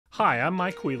Hi, I'm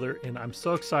Mike Wheeler, and I'm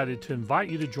so excited to invite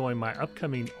you to join my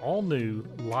upcoming all-new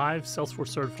live Salesforce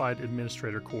Certified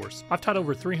Administrator course. I've taught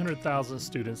over 300,000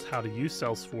 students how to use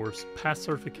Salesforce, pass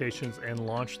certifications, and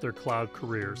launch their cloud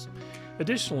careers.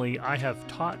 Additionally, I have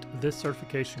taught this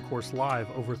certification course live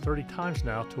over 30 times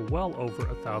now to well over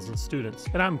 1,000 students,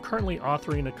 and I'm currently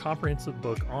authoring a comprehensive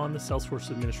book on the Salesforce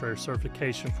Administrator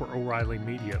certification for O'Reilly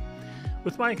Media.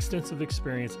 With my extensive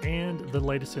experience and the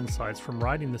latest insights from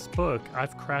writing this book,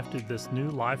 I've crafted this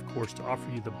new live course to offer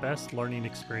you the best learning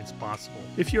experience possible.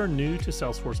 If you're new to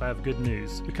Salesforce, I have good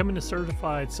news. Becoming a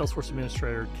certified Salesforce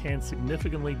administrator can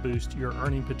significantly boost your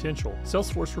earning potential.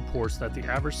 Salesforce reports that the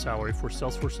average salary for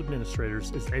Salesforce administrators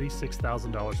is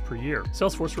 $86,000 per year.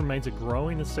 Salesforce remains a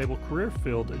growing and stable career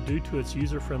field due to its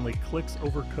user-friendly clicks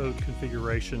over code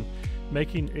configuration,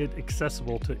 making it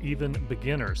accessible to even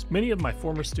beginners. Many of my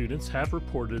former students have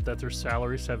reported that their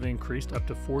salaries have increased up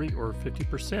to 40 or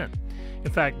 50%. In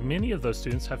fact, many of those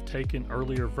students have taken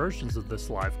earlier versions of this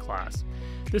live class.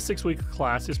 This 6-week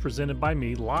class is presented by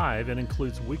me live and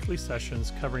includes weekly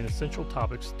sessions covering essential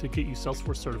topics to get you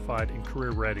Salesforce certified and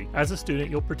career ready. As a student,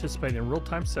 you'll participate in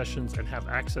real-time sessions and have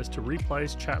access to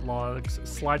replays, chat logs,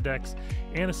 slide decks,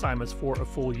 and assignments for a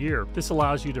full year. This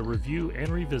allows you to review and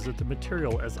revisit the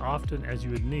material as often as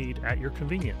you would need at your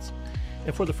convenience.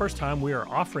 And for the first time, we are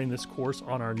offering this course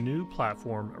on our new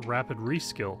platform, Rapid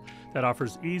Reskill, that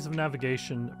offers ease of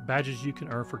navigation, badges you can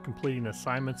earn for completing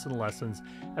assignments and lessons,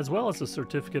 as well as a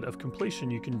certificate of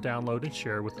completion you can download and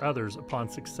share with others upon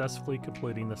successfully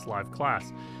completing this live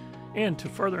class. And to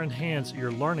further enhance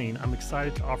your learning, I'm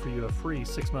excited to offer you a free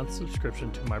 6-month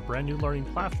subscription to my brand new learning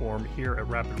platform here at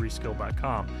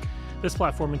rapidreskill.com. This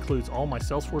platform includes all my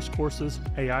Salesforce courses,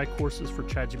 AI courses for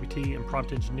ChatGPT and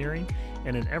prompt engineering,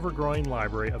 and an ever-growing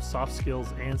library of soft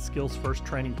skills and skills-first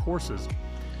training courses.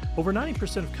 Over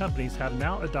 90% of companies have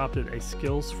now adopted a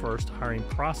skills-first hiring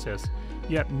process,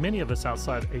 yet many of us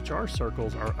outside HR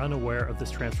circles are unaware of this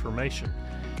transformation.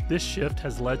 This shift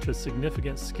has led to a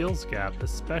significant skills gap,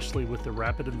 especially with the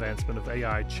rapid advancement of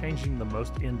AI changing the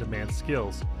most in-demand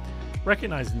skills.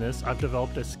 Recognizing this, I've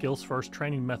developed a skills-first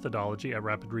training methodology at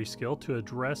Rapid Reskill to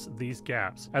address these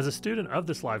gaps. As a student of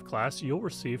this live class, you'll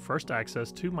receive first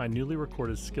access to my newly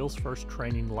recorded skills-first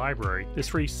training library. This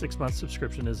free 6-month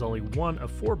subscription is only one of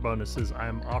 4 bonuses I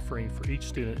am offering for each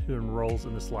student who enrolls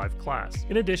in this live class.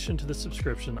 In addition to the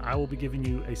subscription, I will be giving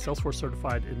you a Salesforce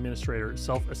Certified Administrator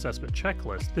self-assessment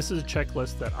checklist. This is a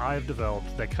checklist that I have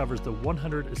developed that covers the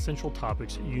 100 essential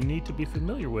topics you need to be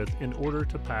familiar with in order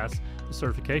to pass the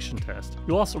certification test.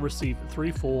 You'll also receive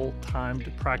 3 full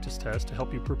timed practice tests to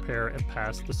help you prepare and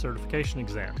pass the certification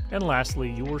exam. And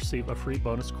lastly, you will receive a free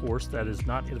bonus course that is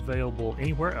not available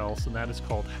anywhere else, and that is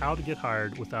called How to Get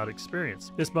Hired Without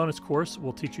Experience. This bonus course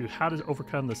will teach you how to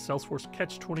overcome the Salesforce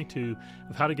catch-22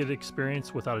 of how to get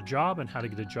experience without a job and how to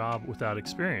get a job without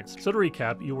experience. So to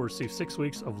recap, you will receive 6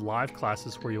 weeks of live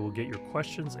classes where you will get your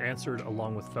questions answered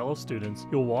along with fellow students.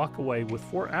 You'll walk away with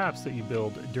 4 apps that you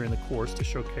build during the course to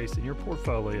showcase in your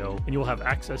portfolio, and you'll have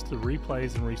access to the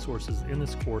replays and resources in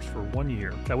this course for 1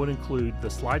 year. That would include the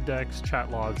slide decks,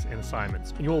 chat logs, and assignments.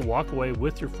 And you will walk away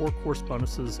with your 4 course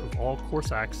bonuses of all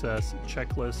course access,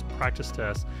 checklists, practice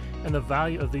tests, and the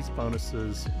value of these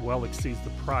bonuses well exceeds the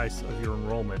price of your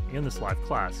enrollment in this live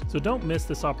class. So don't miss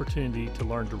this opportunity to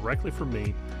learn directly from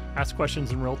me, ask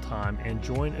questions in real time, and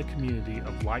join a community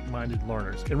of like-minded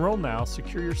learners. Enroll now,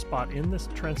 secure your spot in this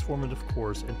transformative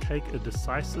course, and take a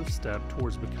decisive step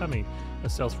towards becoming a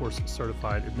Salesforce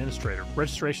Certified Administrator.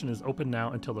 Registration is open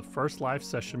now until the first live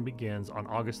session begins on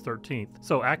August 13th.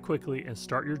 So act quickly and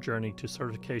start your journey to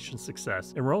certification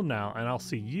success. Enroll now, and I'll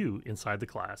see you inside the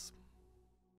class.